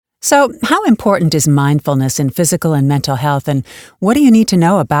So, how important is mindfulness in physical and mental health, and what do you need to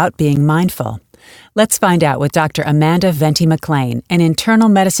know about being mindful? Let's find out with Dr. Amanda Venti McLean, an internal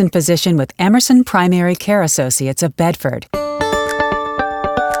medicine physician with Emerson Primary Care Associates of Bedford.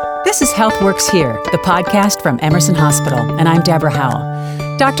 This is Health Works Here, the podcast from Emerson Hospital, and I'm Deborah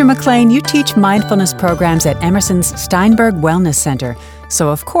Howell. Dr. McLean, you teach mindfulness programs at Emerson's Steinberg Wellness Center. So,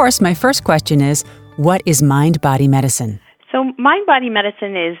 of course, my first question is, what is mind-body medicine? So mind-body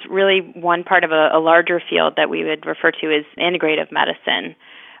medicine is really one part of a larger field that we would refer to as integrative medicine.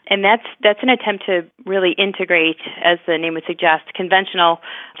 And that's an attempt to really integrate, as the name would suggest, conventional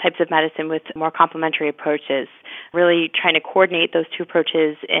types of medicine with more complementary approaches, really trying to coordinate those two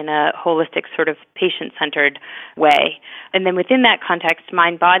approaches in a holistic sort of patient-centered way. And then within that context,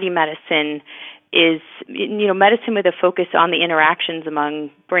 mind-body medicine is, medicine with a focus on the interactions among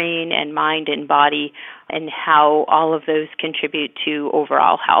brain and mind and body and how all of those contribute to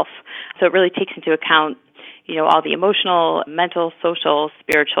overall health. So it really takes into account, all the emotional, mental, social,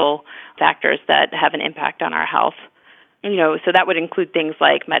 spiritual factors that have an impact on our health. So that would include things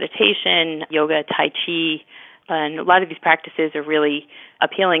like meditation, yoga, tai chi, and a lot of these practices are really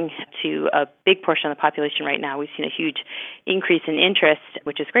appealing to a big portion of the population right now. We've seen a huge increase in interest,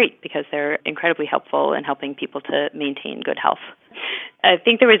 which is great because they're incredibly helpful in helping people to maintain good health. I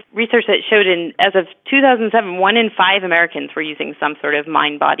think there was research that showed as of 2007, 1 in 5 Americans were using some sort of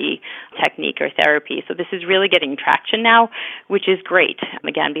mind-body technique or therapy. So this is really getting traction now, which is great,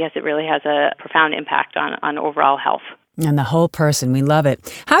 again, because it really has a profound impact on overall health. And the whole person, we love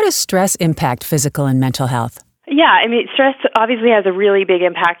it. How does stress impact physical and mental health? Yeah, stress obviously has a really big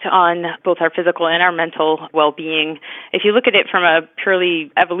impact on both our physical and our mental well-being. If you look at it from a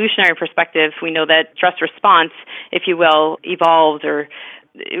purely evolutionary perspective, we know that stress response, if you will, evolved, or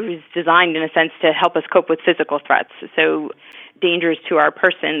it was designed in a sense to help us cope with physical threats. So dangers to our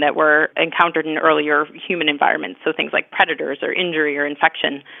person that were encountered in earlier human environments, so things like predators or injury or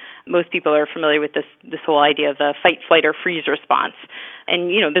infection. Most people are familiar with this whole idea of the fight, flight, or freeze response. And,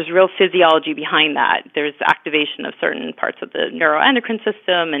 there's real physiology behind that. There's activation of certain parts of the neuroendocrine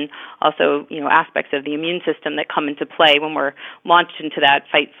system and also, aspects of the immune system that come into play when we're launched into that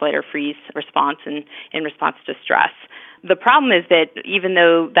fight, flight, or freeze response and in response to stress. The problem is that even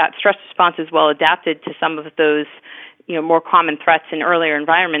though that stress response is well adapted to some of those more common threats in earlier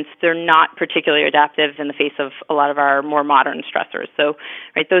environments, they're not particularly adaptive in the face of a lot of our more modern stressors. So,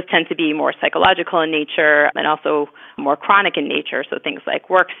 those tend to be more psychological in nature and also more chronic in nature. So things like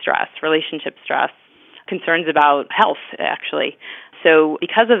work stress, relationship stress, concerns about health, actually. So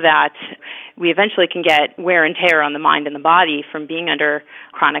because of that, we eventually can get wear and tear on the mind and the body from being under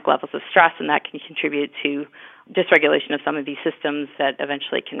chronic levels of stress, and that can contribute to dysregulation of some of these systems that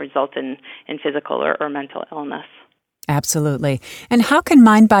eventually can result in physical or mental illness. Absolutely. And how can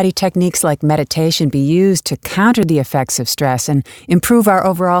mind-body techniques like meditation be used to counter the effects of stress and improve our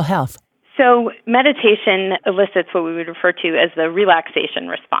overall health? So meditation elicits what we would refer to as the relaxation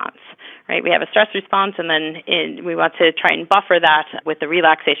response, right? We have a stress response, and then we want to try and buffer that with the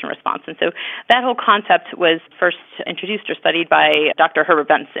relaxation response. And so that whole concept was first introduced or studied by Dr. Herbert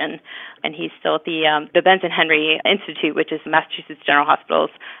Benson, and he's still at the Benson Henry Institute, which is Massachusetts General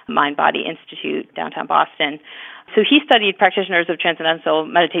Hospital's Mind-Body Institute, downtown Boston. So he studied practitioners of transcendental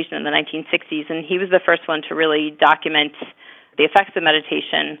meditation in the 1960s, and he was the first one to really document the effects of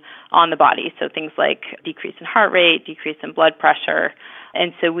meditation on the body. So things like decrease in heart rate, decrease in blood pressure.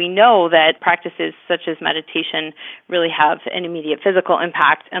 And so we know that practices such as meditation really have an immediate physical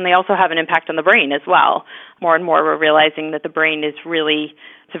impact, and they also have an impact on the brain as well. More and more we're realizing that the brain is really,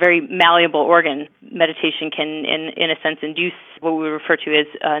 it's a very malleable organ. Meditation can, in a sense, induce what we refer to as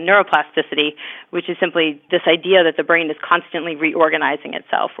neuroplasticity, which is simply this idea that the brain is constantly reorganizing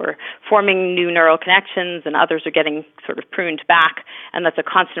itself. We're forming new neural connections, and others are getting sort of pruned back, and that's a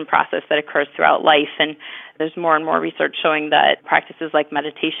constant process that occurs throughout life. And there's more and more research showing that practices like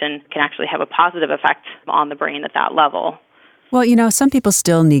meditation can actually have a positive effect on the brain at that level. Well, some people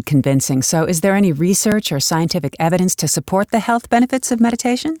still need convincing. So is there any research or scientific evidence to support the health benefits of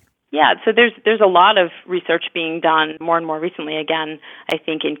meditation? Yeah, so there's a lot of research being done more and more recently, again, I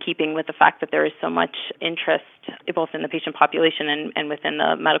think in keeping with the fact that there is so much interest both in the patient population and within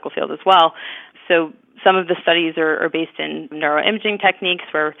the medical field as well. So some of the studies are based in neuroimaging techniques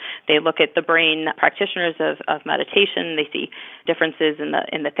where they look at the brain practitioners of meditation. They see differences in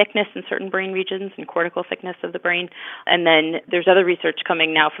the thickness in certain brain regions and cortical thickness of the brain. And then there's other research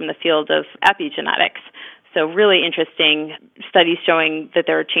coming now from the field of epigenetics. So really interesting studies showing that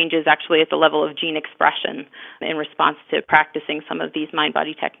there are changes actually at the level of gene expression in response to practicing some of these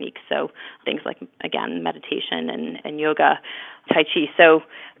mind-body techniques. So things like, again, meditation and yoga Tai Chi. So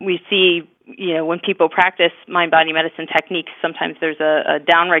we see, when people practice mind-body medicine techniques, sometimes there's a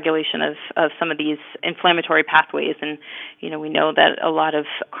downregulation of some of these inflammatory pathways. And, we know that a lot of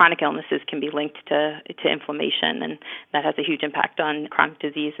chronic illnesses can be linked to inflammation, and that has a huge impact on chronic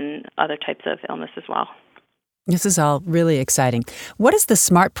disease and other types of illness as well. This is all really exciting. What is the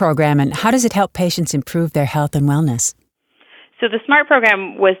SMART program, and how does it help patients improve their health and wellness? So the SMART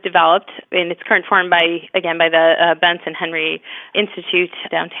program was developed in its current form by the Benson Henry Institute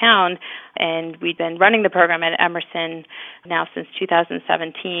downtown, and we've been running the program at Emerson now since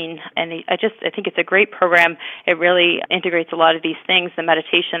 2017. And I think it's a great program. It really integrates a lot of these things, the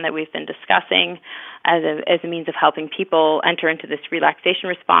meditation that we've been discussing, as a means of helping people enter into this relaxation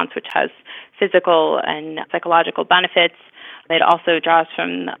response, which has physical and psychological benefits. It also draws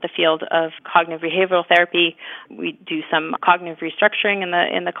from the field of cognitive behavioral therapy. We do some cognitive restructuring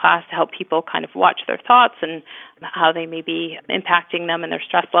in the class to help people kind of watch their thoughts and how they may be impacting them and their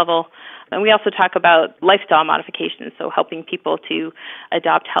stress level. And we also talk about lifestyle modifications, so helping people to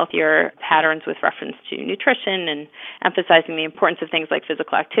adopt healthier patterns with reference to nutrition and emphasizing the importance of things like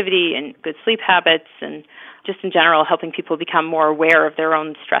physical activity and good sleep habits, and just in general helping people become more aware of their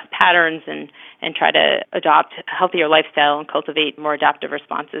own stress patterns and try to adopt a healthier lifestyle and cultivate more adaptive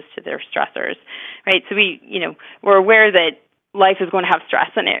responses to their stressors, right? So we're aware that life is going to have stress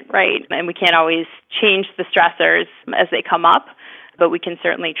in it, right? And we can't always change the stressors as they come up, but we can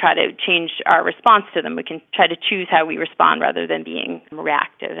certainly try to change our response to them. We can try to choose how we respond rather than being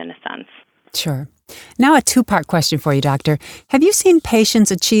reactive in a sense. Sure. Now a two-part question for you, Doctor. Have you seen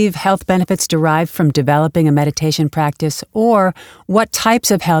patients achieve health benefits derived from developing a meditation practice, or what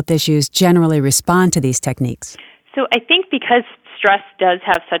types of health issues generally respond to these techniques? So I think because stress does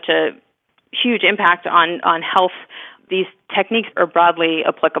have such a huge impact on health, these techniques are broadly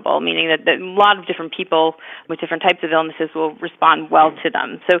applicable, meaning that a lot of different people with different types of illnesses will respond well to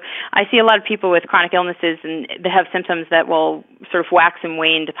them. So I see a lot of people with chronic illnesses and they have symptoms that will sort of wax and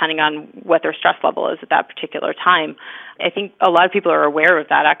wane depending on what their stress level is at that particular time. I think a lot of people are aware of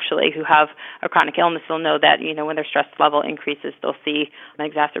that, actually, who have a chronic illness. They'll know that, when their stress level increases, they'll see an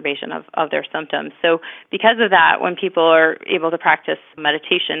exacerbation of their symptoms. So because of that, when people are able to practice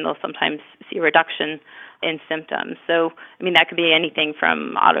meditation, they'll sometimes see a reduction in symptoms. So, that could be anything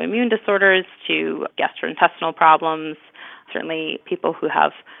from autoimmune disorders to gastrointestinal problems, certainly people who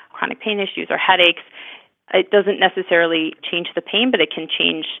have chronic pain issues or headaches. It doesn't necessarily change the pain, but it can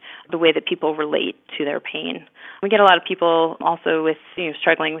change the way that people relate to their pain. We get a lot of people also with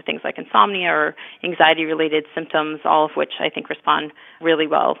struggling with things like insomnia or anxiety-related symptoms, all of which I think respond really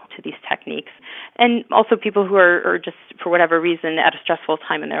well to these techniques. And also people who are just, for whatever reason, at a stressful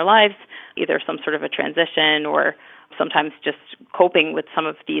time in their lives, either some sort of a transition or sometimes just coping with some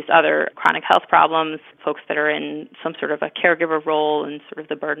of these other chronic health problems, folks that are in some sort of a caregiver role and sort of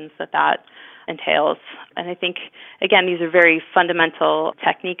the burdens that entails. And I think, again, these are very fundamental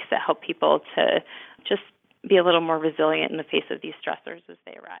techniques that help people to just be a little more resilient in the face of these stressors as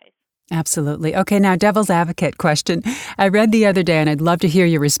they arise. Absolutely. Okay, now devil's advocate question. I read the other day, and I'd love to hear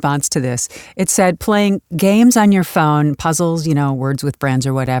your response to this. It said playing games on your phone, puzzles, words with friends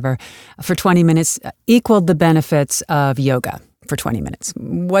or whatever, for 20 minutes equaled the benefits of yoga for 20 minutes.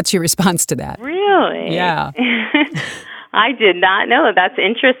 What's your response to that? Really? Yeah. I did not know that. That's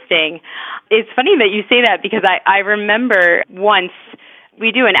interesting. It's funny that you say that because I remember once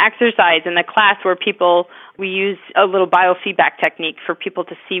we do an exercise in the class where we use a little biofeedback technique for people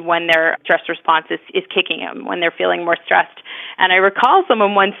to see when their stress response is kicking them, when they're feeling more stressed. And I recall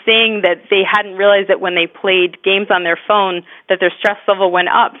someone once saying that they hadn't realized that when they played games on their phone that their stress level went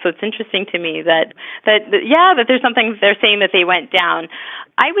up. So it's interesting to me that there's something they're saying that they went down.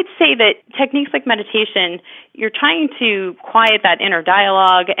 I would say that techniques like meditation, you're trying to quiet that inner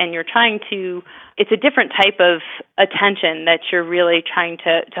dialogue, and it's a different type of attention that you're really trying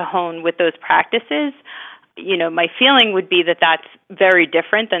to hone with those practices. My feeling would be that that's very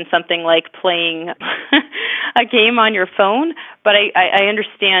different than something like playing a game on your phone. But I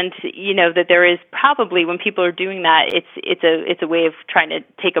understand, that there is probably, when people are doing that, it's a way of trying to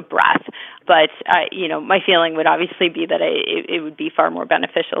take a breath. But my feeling would obviously be that it would be far more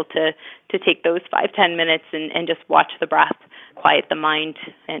beneficial to take those 5-10 minutes and just watch the breath, quiet the mind,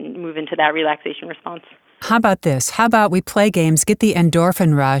 and move into that relaxation response. How about this? How about we play games, get the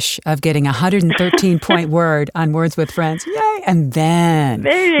endorphin rush of getting a 113-point word on Words with Friends, yay, and then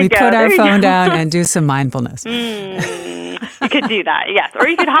we put our phone down and do some mindfulness. You could do that, yes. Or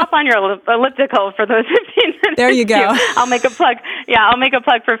you could hop on your elliptical for those 15 minutes. There you go. Too. I'll make a plug. Yeah, I'll make a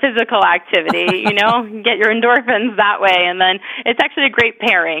plug for physical activity, get your endorphins that way. And then it's actually a great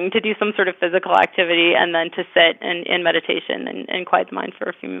pairing to do some sort of physical activity and then to sit in meditation and quiet the mind for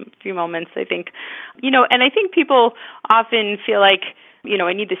a few moments, I think. And I think people often feel like,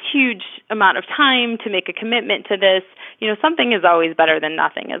 I need this huge amount of time to make a commitment to this. Something is always better than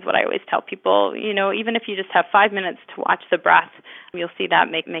nothing is what I always tell people. Even if you just have 5 minutes to watch the breath, you'll see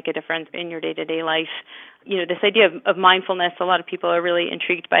that make a difference in your day-to-day life. This idea of mindfulness, a lot of people are really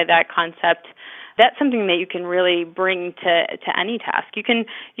intrigued by that concept. That's something that you can really bring to any task. You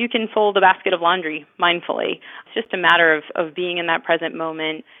can fold a basket of laundry mindfully. It's just a matter of being in that present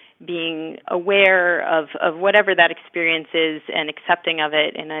moment, being aware of whatever that experience is and accepting of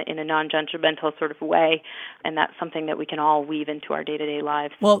it in a non-judgmental sort of way. And that's something that we can all weave into our day-to-day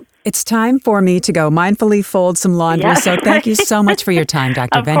lives. Well, it's time for me to go mindfully fold some laundry. Yes, so thank you so much for your time,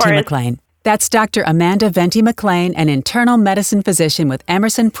 Dr. Venti McClain. That's Dr. Amanda Venti McClain, an internal medicine physician with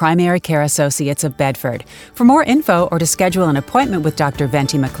Emerson Primary Care Associates of Bedford. For more info or to schedule an appointment with Dr.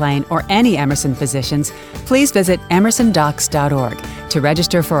 Venti McClain or any Emerson physicians, please visit emersondocs.org. To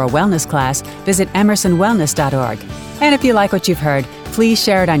register for a wellness class, visit emersonwellness.org. And if you like what you've heard, please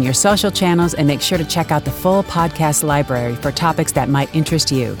share it on your social channels and make sure to check out the full podcast library for topics that might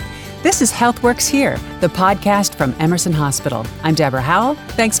interest you. This is Health Works Here, the podcast from Emerson Hospital. I'm Deborah Howell.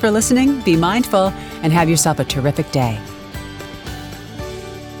 Thanks for listening, be mindful, and have yourself a terrific day.